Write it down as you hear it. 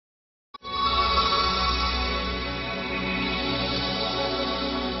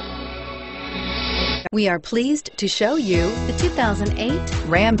We are pleased to show you the 2008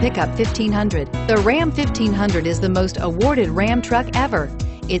 Ram Pickup 1500. The Ram 1500 is the most awarded Ram truck ever.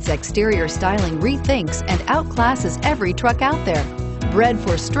 Its exterior styling rethinks and outclasses every truck out there. Bred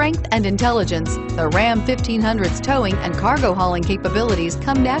for strength and intelligence, the Ram 1500's towing and cargo hauling capabilities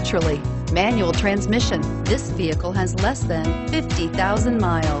come naturally. Manual transmission. This vehicle has less than 50,000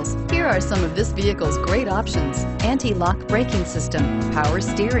 miles. Here are some of this vehicle's great options: anti-lock braking system, power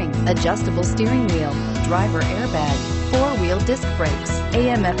steering, adjustable steering wheel, driver airbag, four-wheel disc brakes,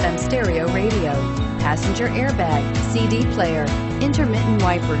 AM/FM stereo radio, passenger airbag, CD player, intermittent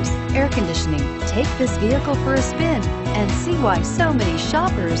wipers, air conditioning. Take this vehicle for a spin and see why so many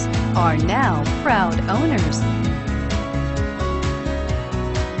shoppers are now proud owners.